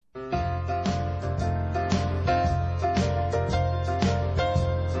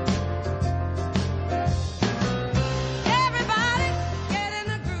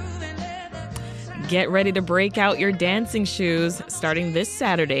Get ready to break out your dancing shoes. Starting this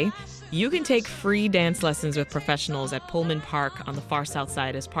Saturday, you can take free dance lessons with professionals at Pullman Park on the far south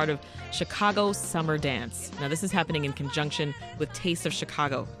side as part of Chicago's SummerDance. Now, this is happening in conjunction with Taste of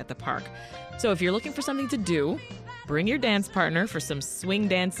Chicago at the park. So if you're looking for something to do, bring your dance partner for some swing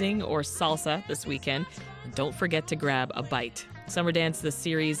dancing or salsa this weekend. And don't forget to grab a bite. SummerDance, the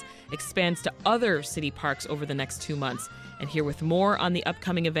series, expands to other city parks over the next 2 months. And here with more on the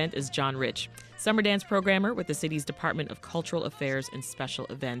upcoming event is John Rich, SummerDance programmer with the city's Department of Cultural Affairs and Special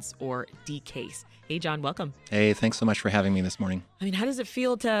Events, or DCASE. Hey, John, welcome. Hey, thanks so much for having me this morning. I mean, how does it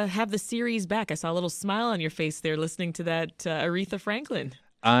feel to have the series back? I saw a little smile on your face there listening to that Aretha Franklin.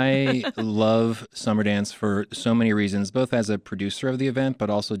 I love SummerDance for so many reasons, both as a producer of the event, but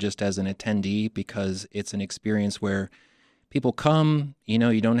also just as an attendee, because it's an experience where people come, you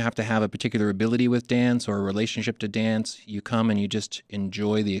don't have to have a particular ability with dance or a relationship to dance. You come and you just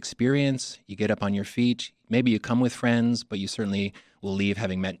enjoy the experience. You get up on your feet. Maybe you come with friends, but you certainly will leave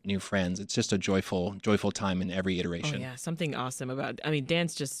having met new friends. It's just a joyful time in every iteration. Oh, yeah, something awesome about,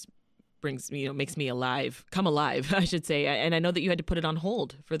 dance just brings me, makes me come alive, I should say. And I know that you had to put it on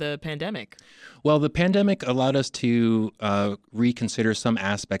hold for the pandemic. Well, the pandemic allowed us to reconsider some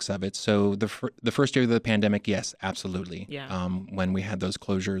aspects of it. So the first year of the pandemic, yes, absolutely. Yeah. When we had those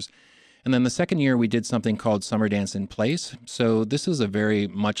closures. And then the second year, we did something called SummerDance in Place. So this is a very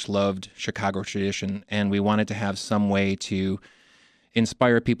much loved Chicago tradition, and we wanted to have some way to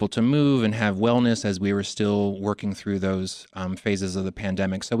inspire people to move and have wellness as we were still working through those phases of the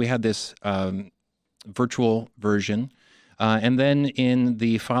pandemic. So we had this virtual version. And then in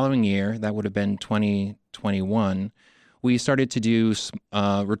the following year, that would have been 2021, we started to do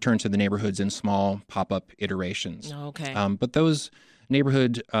return to the neighborhoods in small pop-up iterations. Oh, okay. But those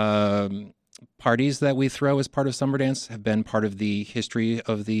neighborhood parties that we throw as part of SummerDance have been part of the history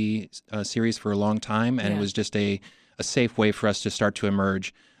of the series for a long time, and Yeah. it was just a safe way for us to start to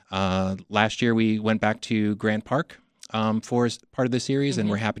emerge. Last year, we went back to Grant Park for part of the series, and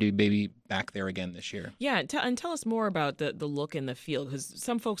we're happy to be back there again this year. Yeah, and tell us more about the look and the feel, because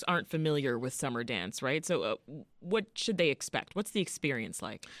some folks aren't familiar with SummerDance, right? So what should they expect? What's the experience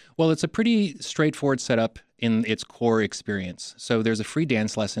like? Well, it's a pretty straightforward setup in its core experience. So there's a free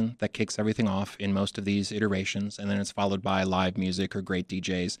dance lesson that kicks everything off in most of these iterations, and then it's followed by live music or great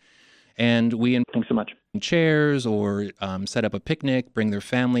DJs. And we Thanks so much. chairs or set up a picnic, bring their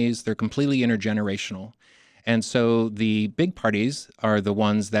families. They're completely intergenerational. And so the big parties are the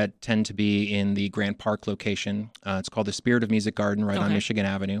ones that tend to be in the Grant Park location. It's called the Spirit of Music Garden right on Michigan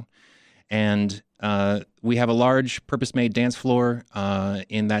Avenue. And we have a large purpose-made dance floor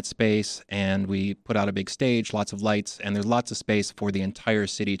in that space, and we put out a big stage, lots of lights, and there's lots of space for the entire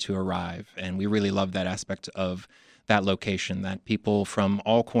city to arrive. And we really love that aspect of that location, that people from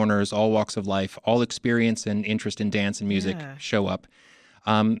all corners, all walks of life, all experience and interest in dance and music show up.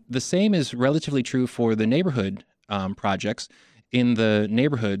 The same is relatively true for the neighborhood projects. In the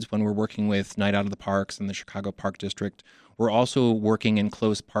neighborhoods, when we're working with Night Out of the Parks and the Chicago Park District, we're also working in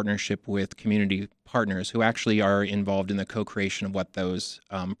close partnership with community partners who actually are involved in the co-creation of what those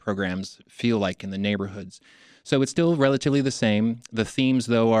programs feel like in the neighborhoods. So it's still relatively the same. The themes,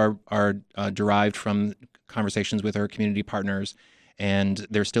 though, are derived from conversations with our community partners. And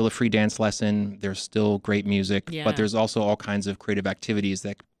there's still a free dance lesson. There's still great music, but there's also all kinds of creative activities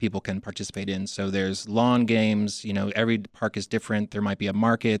that people can participate in. So there's lawn games. Every park is different. There might be a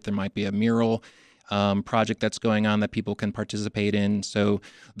market. There might be a mural project that's going on that people can participate in. So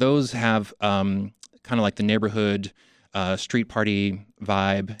those have kind of like the neighborhood street party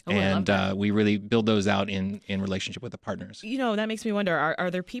vibe, and we really build those out in relationship with the partners. That makes me wonder,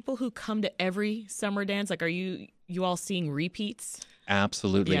 are there people who come to every SummerDance? Like, are you all seeing repeats?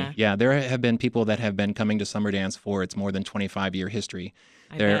 Absolutely. Yeah, there have been people that have been coming to SummerDance for its more than 25-year history.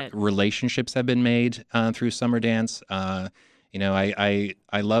 Their relationships have been made through SummerDance.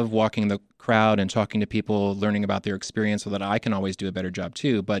 I love walking the crowd and talking to people, learning about their experience so that I can always do a better job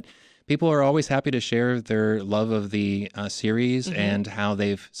too. But people are always happy to share their love of the series and how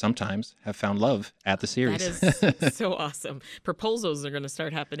they've sometimes have found love at the series. That is so awesome. Proposals are going to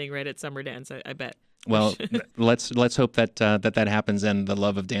start happening right at SummerDance, I bet. Well, let's hope that that happens, and the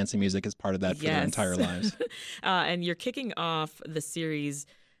love of dance and music is part of that for their entire lives. And you're kicking off the series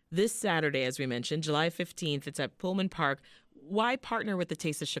this Saturday, as we mentioned, July 15th. It's at Pullman Park. why partner with the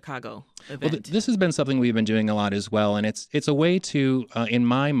Taste of Chicago event? Well, this has been something we've been doing a lot as well, and it's a way to, in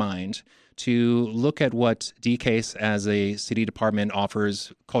my mind, to look at what DCASE as a city department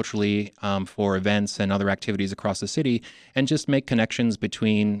offers culturally for events and other activities across the city, and just make connections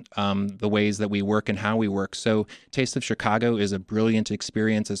between the ways that we work and how we work. So Taste of Chicago is a brilliant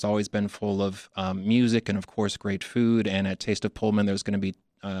experience. It's always been full of music and, of course, great food. And at Taste of Pullman, there's going to be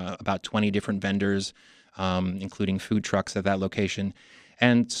about 20 different vendors, including food trucks at that location.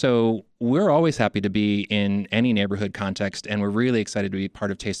 And so we're always happy to be in any neighborhood context, and we're really excited to be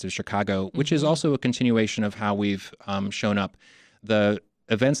part of Taste of Chicago, which is also a continuation of how we've shown up. The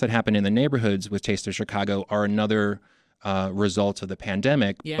events that happen in the neighborhoods with Taste of Chicago are another result of the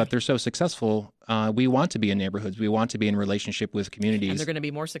pandemic, but they're so successful. We want to be in neighborhoods. We want to be in relationship with communities. And they're going to be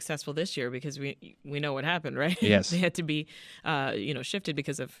more successful this year because we know what happened, right? Yes. They had to be shifted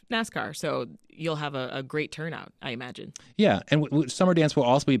because of NASCAR. So you'll have a great turnout, I imagine. Yeah, and SummerDance will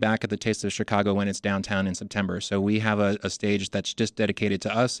also be back at the Taste of Chicago when it's downtown in September. So we have a stage that's just dedicated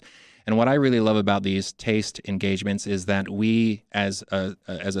to us. And what I really love about these taste engagements is that we, as a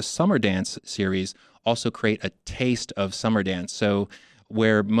SummerDance series, also create a taste of SummerDance. So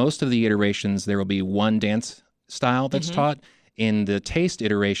where most of the iterations, there will be one dance style that's taught. In the taste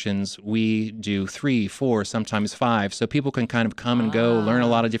iterations, we do 3, 4, sometimes 5. So people can kind of come and go, learn a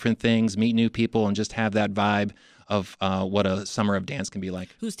lot of different things, meet new people, and just have that vibe of what a summer of dance can be like.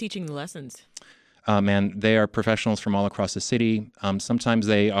 Who's teaching the lessons? Man, they are professionals from all across the city. Sometimes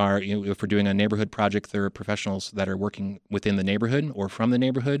they are, if we're doing a neighborhood project, there are professionals that are working within the neighborhood or from the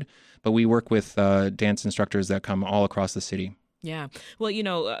neighborhood. But we work with dance instructors that come all across the city. Yeah.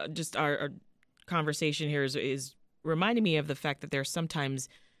 Well, just our conversation here is reminding me of the fact that there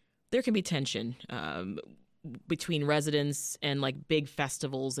can be tension between residents and like big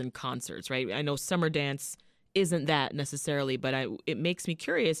festivals and concerts, right? I know SummerDance isn't that necessarily, but it makes me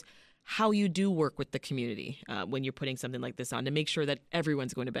curious how you do work with the community when you're putting something like this on to make sure that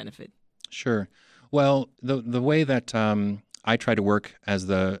everyone's going to benefit. Sure. Well, the way that I try to work as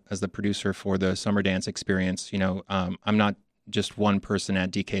the producer for the SummerDance experience, I'm not just one person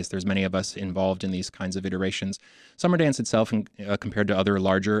at DCASE. There's many of us involved in these kinds of iterations. SummerDance itself, compared to other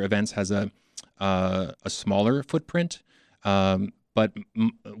larger events, has a smaller footprint. But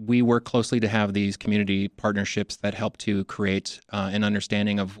we work closely to have these community partnerships that help to create an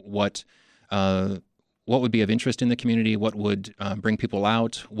understanding of what would be of interest in the community, what would bring people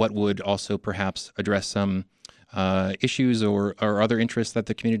out, what would also perhaps address some issues or other interests that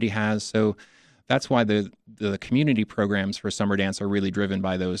the community has. So that's why the community programs for SummerDance are really driven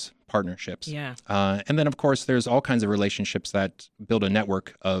by those partnerships. Yeah. And then, of course, there's all kinds of relationships that build a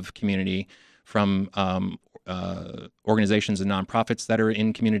network of community from organizations and nonprofits that are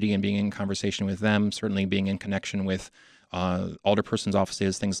in community and being in conversation with them, certainly being in connection with alderpersons'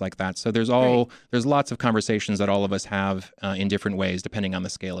 offices, things like that. So there's lots of conversations that all of us have in different ways, depending on the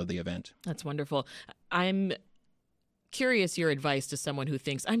scale of the event. That's wonderful. I'm curious your advice to someone who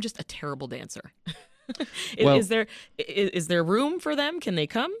thinks I'm just a terrible dancer. Is there room for them? Can they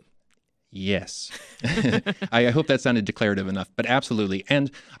come? Yes. I hope that sounded declarative enough, but absolutely.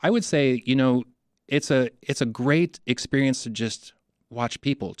 And I would say, it's a great experience to just watch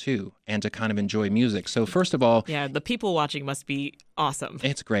people too, and to kind of enjoy music. So first of all, yeah, the people watching must be awesome.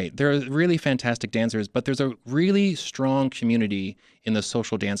 It's great. There are really fantastic dancers, but there's a really strong community in the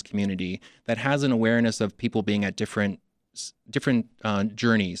social dance community that has an awareness of people being at different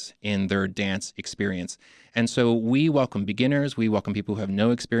journeys in their dance experience. And so we welcome beginners, we welcome people who have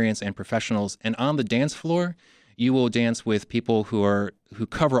no experience, and professionals. And on the dance floor, you will dance with people who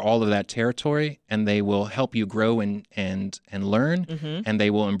cover all of that territory, and they will help you grow and learn, and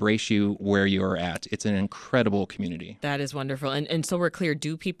they will embrace you where you're at. It's an incredible community. That is wonderful. And so we're clear,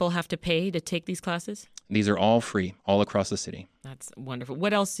 do people have to pay to take these classes? These are all free, all across the city. That's wonderful.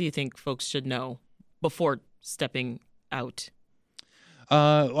 What else do you think folks should know before stepping out?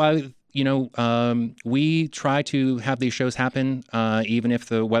 We try to have these shows happen, even if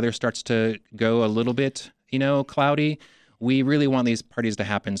the weather starts to go a little bit, cloudy. We really want these parties to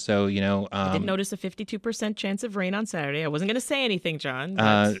happen. So, I did notice a 52% chance of rain on Saturday. I wasn't going to say anything, John.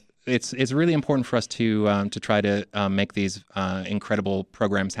 But... It's really important for us to try to make these incredible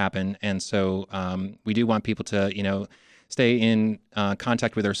programs happen. And so we do want people to, stay in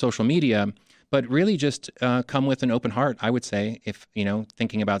contact with our social media, but really just come with an open heart. I would say, if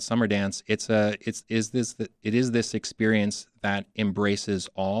thinking about SummerDance, it is this experience that embraces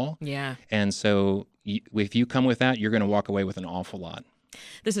all. Yeah. And so if you come with that, you're going to walk away with an awful lot.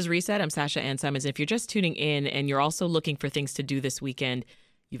 This is Reset. I'm Sasha Ann Simons. If you're just tuning in and you're also looking for things to do this weekend,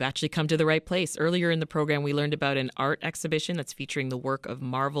 You've actually come to the right place. Earlier in the program, we learned about an art exhibition that's featuring the work of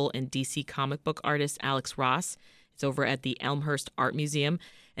Marvel and DC comic book artist Alex Ross. It's over at the Elmhurst Art Museum.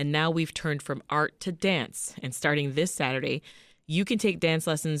 And now we've turned from art to dance. And starting this Saturday, you can take dance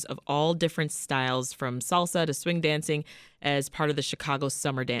lessons of all different styles, from salsa to swing dancing, as part of the Chicago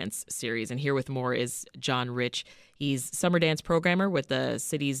Summer Dance series. And here with more is John Rich. He's summer dance programmer with the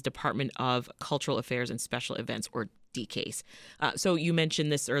city's Department of Cultural Affairs and Special Events, or DCASE. So you mentioned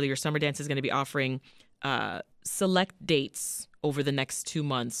this earlier. Summer Dance is going to be offering select dates over the next 2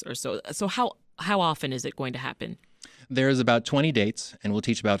 months or so. So how often is it going to happen? There's about 20 dates, and we'll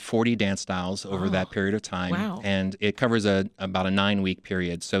teach about 40 dance styles over that period of time. Wow. And it covers about a 9-week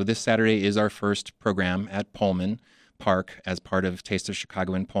period. So this Saturday is our first program at Pullman Park as part of Taste of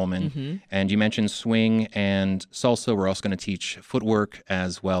Chicago in Pullman. Mm-hmm. And you mentioned swing and salsa. We're also going to teach footwork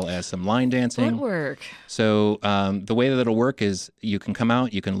as well as some line dancing. Footwork. So the way that it'll work is you can come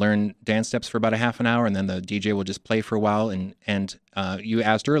out, you can learn dance steps for about a half an hour, and then the DJ will just play for a while. And you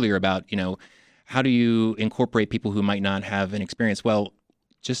asked earlier about, how do you incorporate people who might not have an experience? Well,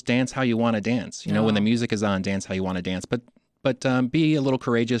 just dance how you want to dance. When the music is on, dance how you want to dance. But be a little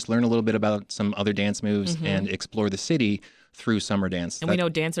courageous, learn a little bit about some other dance moves, and explore the city through summer dance. And we know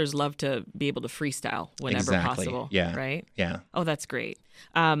dancers love to be able to freestyle whenever possible. Yeah. Right? Yeah. Oh, that's great.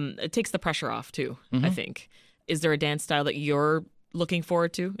 It takes the pressure off, too, I think. Is there a dance style that you're looking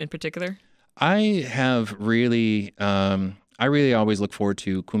forward to in particular? I really always look forward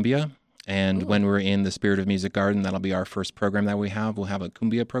to cumbia. And when we're in the Spirit of Music Garden, that'll be our first program that we have. We'll have a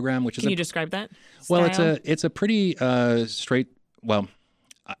cumbia program, which is Can you describe that well, style? it's a pretty straight. Well,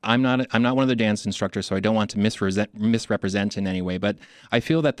 I'm not one of the dance instructors, so I don't want to misrepresent in any way. But I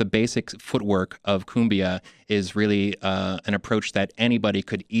feel that the basic footwork of cumbia is really an approach that anybody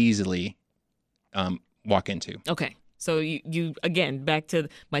could easily walk into. Okay. So you again, back to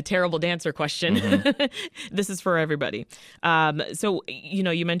my terrible dancer question. This is for everybody. So,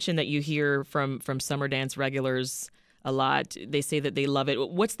 you mentioned that you hear from summer dance regulars a lot. They say that they love it.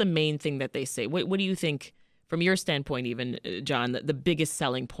 What's the main thing that they say? What do you think, from your standpoint even, John, the biggest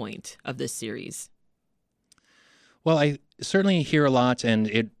selling point of this series? Well, I certainly hear a lot, and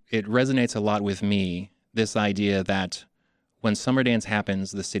it resonates a lot with me, this idea that when summer dance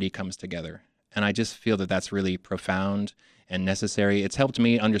happens, the city comes together. And I just feel that that's really profound and necessary. It's helped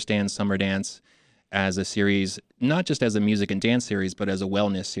me understand summer dance as a series, not just as a music and dance series, but as a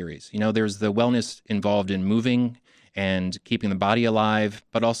wellness series. There's the wellness involved in moving and keeping the body alive,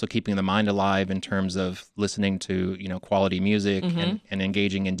 but also keeping the mind alive in terms of listening to, quality music and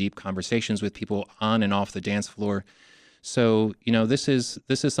engaging in deep conversations with people on and off the dance floor. So, this is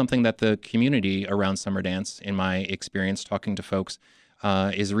something that the community around summer dance, in my experience talking to folks,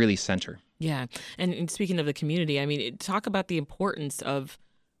 is really center. Yeah. And speaking of the community, talk about the importance of,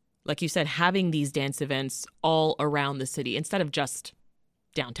 like you said, having these dance events all around the city instead of just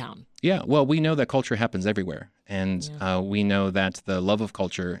downtown. Yeah. Well, we know that culture happens everywhere. And we know that the love of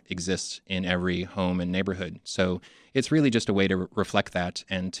culture exists in every home and neighborhood. So it's really just a way to reflect that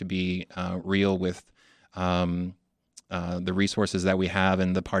and to be real with the resources that we have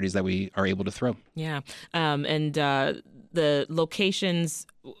and the parties that we are able to throw. Yeah. And the locations,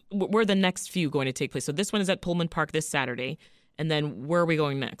 where are the next few going to take place? So this one is at Pullman Park this Saturday. And then where are we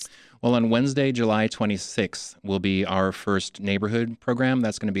going next? Well, on Wednesday, July 26th, will be our first neighborhood program.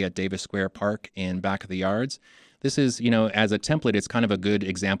 That's going to be at Davis Square Park in Back of the Yards. This is, as a template, it's kind of a good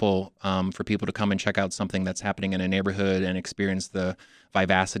example for people to come and check out something that's happening in a neighborhood and experience the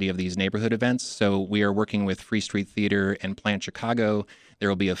vivacity of these neighborhood events. So we are working with Free Street Theater and Plant Chicago. There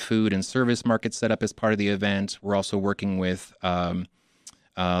will be a food and service market set up as part of the event. We're also working with the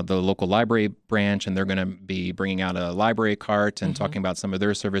local library branch, and they're going to be bringing out a library cart and talking about some of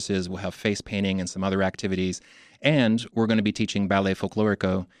their services. We'll have face painting and some other activities. And we're going to be teaching ballet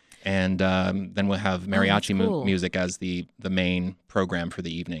folklorico. And then we'll have mariachi music as the main program for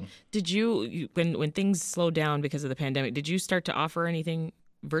the evening. Did you when things slowed down because of the pandemic, did you start to offer anything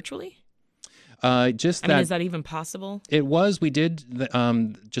virtually? Is that even possible? It was. We did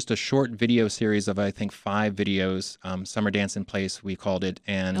just a short video series of, I think, 5 videos, Summer Dance in Place, we called it.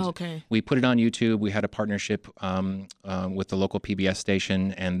 And we put it on YouTube. We had a partnership with the local PBS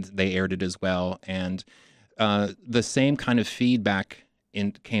station, and they aired it as well. And the same kind of feedback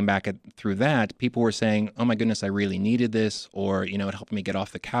came back through that. People were saying, oh my goodness, I really needed this, or, it helped me get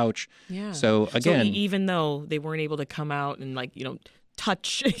off the couch. Yeah. So again, even though they weren't able to come out and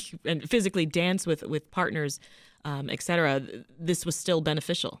touch and physically dance with partners, etc., this was still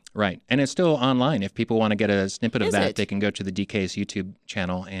beneficial. Right. And it's still online. If people want to get a snippet of Is that, it? they can go to the DK's YouTube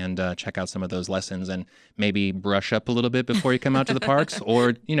channel and check out some of those lessons and maybe brush up a little bit before you come out to the parks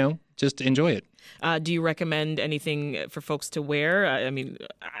or, just enjoy it. Do you recommend anything for folks to wear?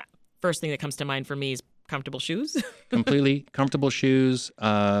 First thing that comes to mind for me is comfortable shoes. Completely comfortable shoes.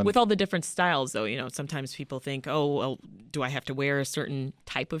 With all the different styles, though, sometimes people think, oh, well, do I have to wear a certain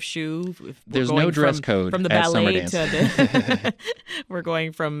type of shoe? If we're There's going no dress code from the at ballet SummerDance. we're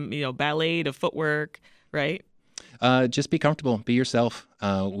going from ballet to footwork, right? Just be comfortable. Be yourself.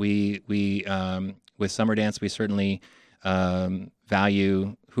 We with SummerDance, we certainly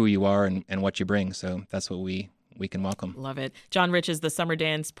value who you are and what you bring. So that's what we can welcome. Love it. John Rich is the Summer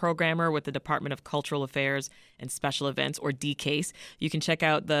Dance programmer with the Department of Cultural Affairs and Special Events, or DCASE. You can check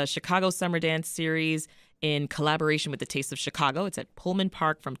out the Chicago Summer Dance series in collaboration with the Taste of Chicago. It's at Pullman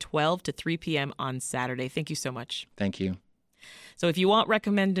Park from 12 to 3 p.m. on Saturday. Thank you so much. Thank you. So if you want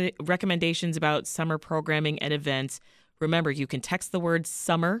recommendations about summer programming and events, remember, you can text the word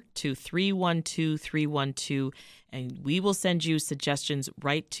summer to 312-312, and we will send you suggestions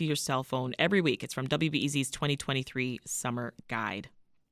right to your cell phone every week. It's from WBEZ's 2023 Summer Guide.